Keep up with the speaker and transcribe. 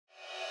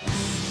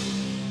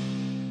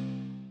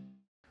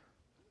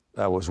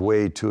I was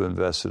way too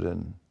invested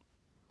in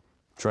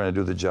trying to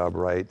do the job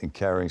right and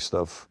carrying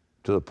stuff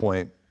to the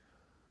point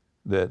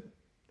that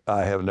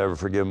I have never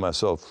forgiven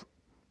myself,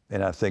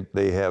 and I think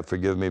they have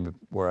forgiven me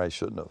where I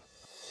shouldn't have.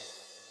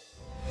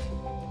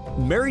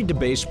 Married to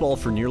baseball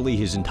for nearly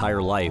his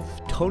entire life,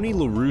 Tony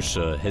La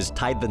Russa has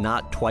tied the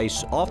knot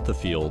twice off the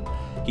field.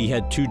 He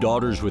had 2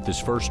 daughters with his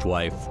first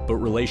wife, but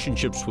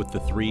relationships with the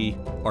 3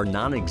 are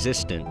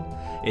non-existent.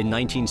 In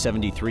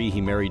 1973,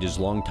 he married his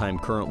longtime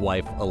current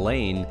wife,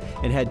 Elaine,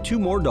 and had 2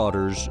 more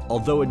daughters,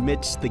 although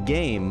admits the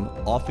game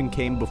often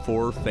came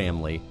before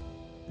family.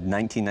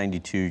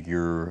 1992,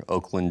 your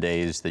Oakland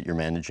A's that you're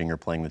managing are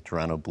playing the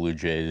Toronto Blue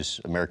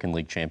Jays American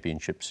League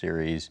Championship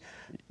Series.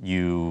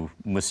 You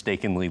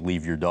mistakenly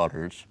leave your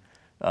daughters,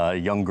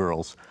 young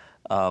girls.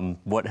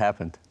 What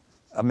happened?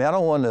 I mean, I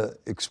don't want to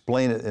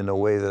explain it in a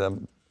way that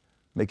I'm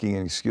making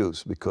an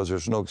excuse, because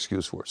there's no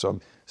excuse for it. So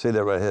I'll say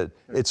that right ahead.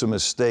 It's a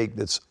mistake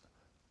that's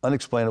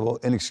unexplainable,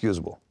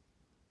 inexcusable,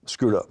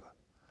 screwed up.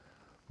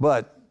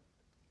 But,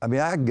 I mean,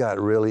 I got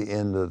really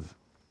into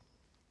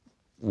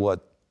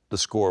what the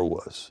score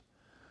was.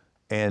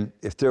 And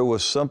if there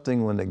was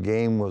something when the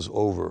game was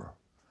over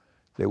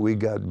that we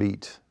got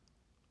beat,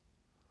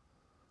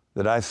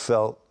 that I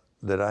felt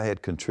that I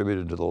had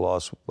contributed to the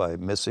loss by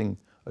missing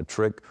a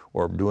trick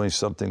or doing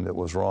something that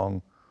was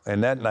wrong.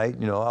 And that night,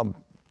 you know,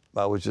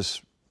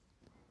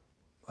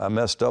 I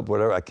messed up,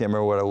 whatever. I can't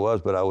remember what it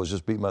was, but I was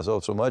just beating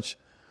myself so much.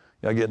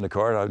 You know, I get in the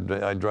car, and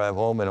I drive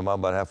home, and I'm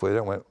about halfway there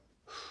and went,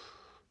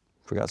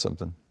 forgot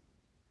something.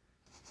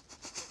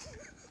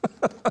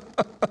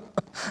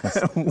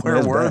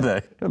 Where were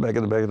they? Back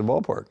in the back of the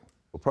ballpark.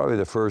 Well, probably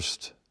the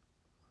first,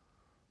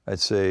 I'd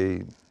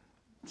say,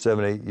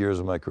 7, 8 years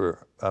of my career.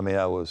 I mean,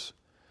 I was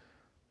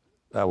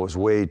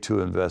way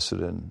too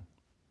invested in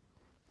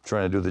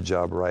trying to do the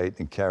job right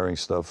and carrying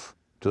stuff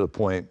to the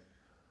point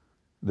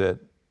that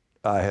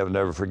I have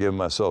never forgiven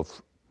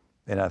myself,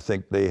 and I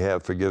think they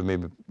have forgiven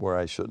me where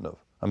I shouldn't have.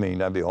 I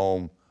mean, I'd be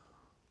home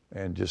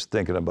and just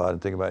thinking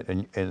about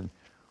it, and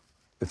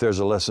if there's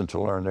a lesson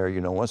to learn there, you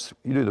know, once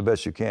you do the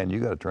best you can, you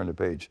got to turn the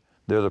page.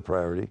 They're the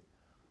priority.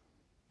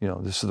 You know,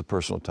 this is the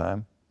personal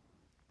time.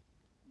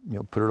 You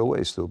know, put it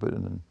away, stupid,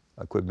 and then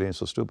I quit being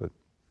so stupid.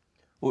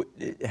 Well,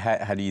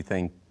 how do you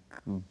think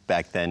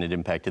back then it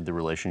impacted the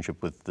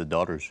relationship with the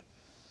daughters?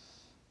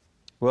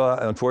 Well,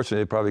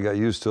 unfortunately, they probably got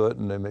used to it,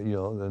 and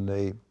then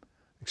they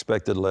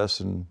expected less,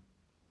 and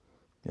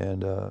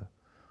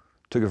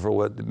took it for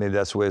what maybe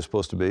that's the way it's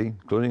supposed to be,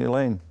 including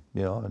Elaine,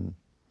 you know,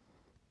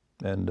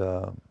 and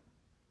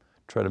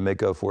try to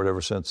make up for it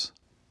ever since.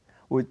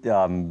 Well,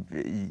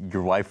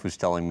 your wife was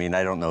telling me, and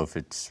I don't know if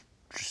it's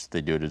just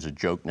they do it as a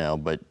joke now,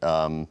 but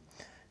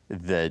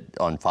that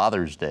on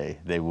Father's Day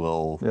they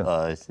will,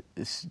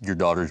 your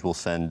daughters will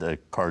send a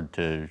card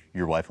to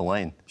your wife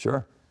Elaine.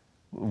 Sure.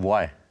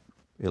 Why?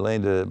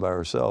 Elaine did it by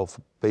herself,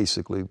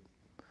 basically,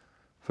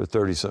 for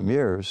 30-some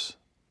years,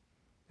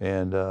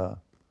 and I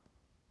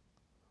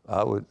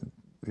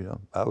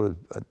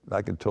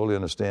could totally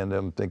understand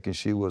them thinking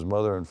she was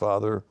mother and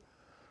father.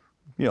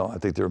 You know, I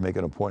think they were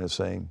making a point of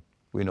saying,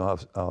 we know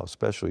how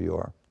special you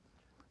are.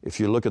 If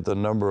you look at the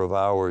number of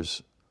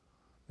hours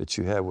that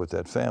you have with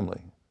that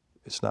family,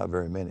 it's not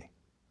very many.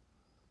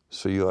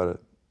 So you ought to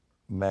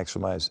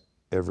maximize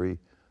every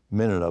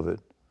minute of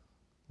it,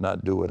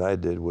 not do what I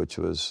did, which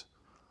was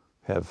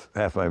have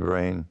half my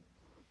brain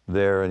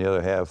there and the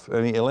other half.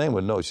 I mean, Elaine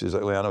would know. She's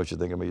like, well, I know what you're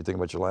thinking about. You're thinking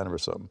about your lineup or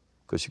something,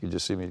 because she could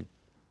just see me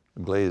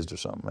glazed or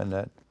something. And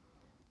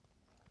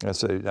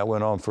that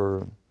went on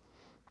for,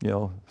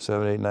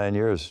 7, 8, 9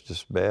 years,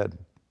 just bad.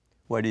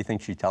 Why do you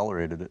think she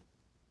tolerated it?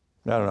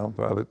 I don't know,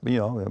 probably,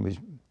 I mean,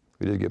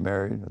 we did get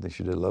married. I think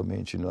she did love me,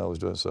 and she knew I was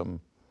doing something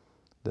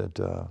that,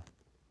 that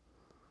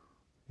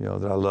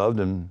I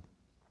loved, and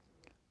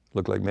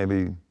looked like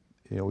maybe,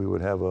 we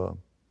would have a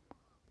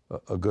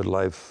good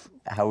life.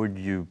 How would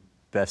you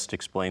best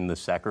explain the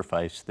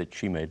sacrifice that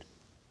she made?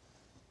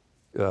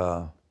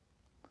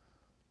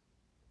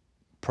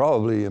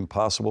 Probably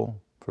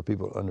impossible for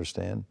people to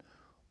understand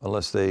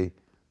unless they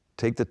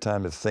take the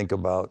time to think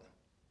about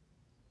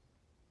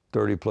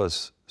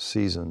 30-plus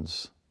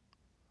seasons,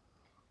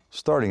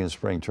 starting in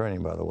spring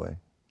training, by the way.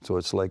 So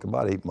it's like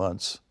about 8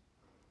 months,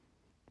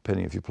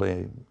 depending if you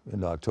play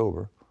in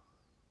October,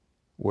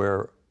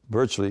 where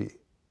virtually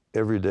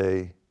every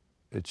day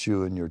it's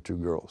you and your 2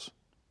 girls,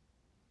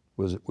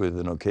 with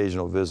an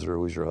occasional visitor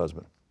who's your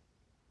husband.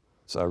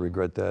 So I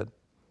regret that.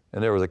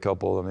 And there was a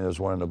couple, I mean, there's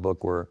one in the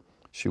book where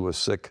she was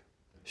sick.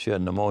 She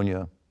had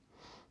pneumonia,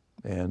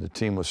 and the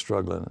team was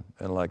struggling,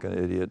 and like an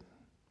idiot,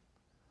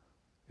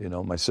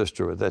 my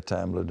sister at that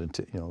time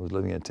was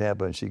living in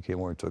Tampa, and she came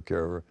over and took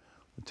care of her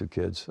with 2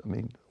 kids. I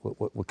mean,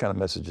 what kind of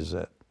message is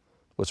that?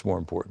 What's more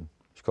important,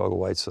 Chicago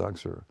White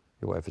Sox or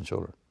your wife and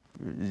children?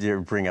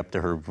 You bring up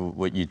to her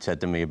what you'd said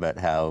to me about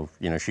how,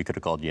 she could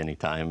have called you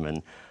anytime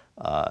and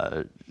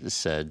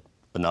said,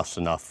 enough's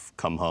enough,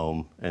 come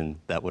home, and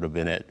that would have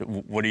been it.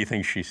 What do you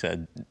think she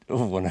said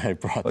when I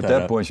brought that up? At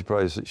that point, she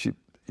probably said,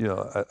 you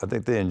know, I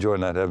think they enjoy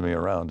not having me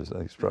around.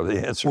 That's probably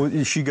the answer.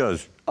 Well, she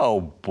goes, "Oh,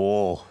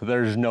 bull!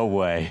 There's no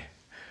way."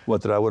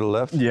 What, that I would have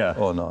left? Yeah.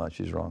 Oh no,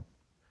 she's wrong.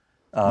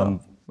 No.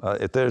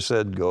 If they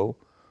said go,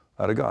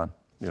 I'd have gone.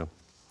 Yeah.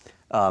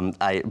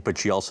 But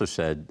she also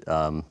said,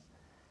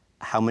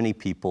 how many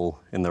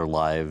people in their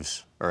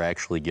lives are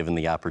actually given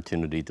the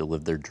opportunity to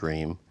live their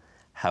dream?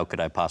 How could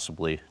I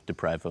possibly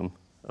deprive them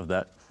of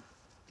that?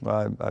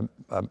 Well,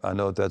 I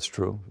know that's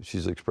true.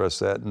 She's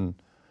expressed that, and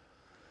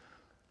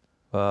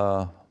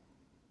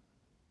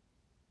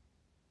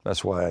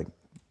that's why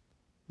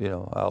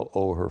I'll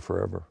owe her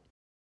forever.